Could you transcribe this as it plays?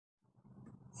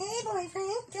Hey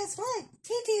boyfriend, guess what?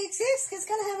 GTA 6 is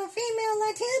gonna have a female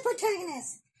Latino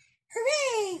protagonist.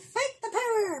 Hooray! Fight the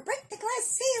power! Break the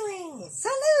glass ceiling!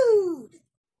 Salute!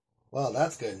 Well,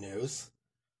 that's good news.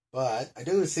 But I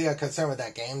do see a concern with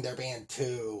that game. They're being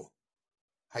too,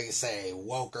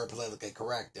 woke or politically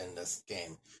correct in this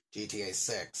game, GTA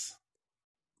 6.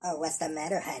 Oh, what's the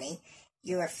matter, honey?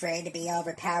 You afraid to be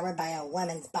overpowered by a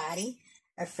woman's body?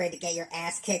 Afraid to get your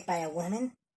ass kicked by a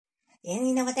woman? And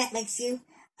you know what that makes you?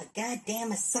 A goddamn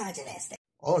misogynist.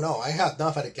 Oh no, I have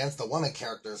nothing against the woman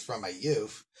characters from my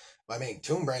youth. I mean,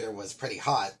 Tomb Raider was pretty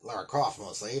hot, Lara Croft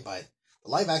mostly, but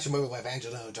the live-action movie with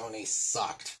Angelina Jolie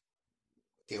sucked.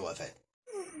 Deal with it.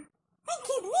 I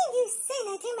can't believe you say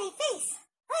that to my face.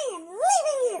 I am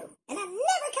leaving you, and I'm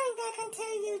never coming back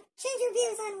until you change your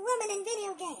views on women in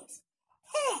video games.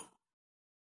 Hey!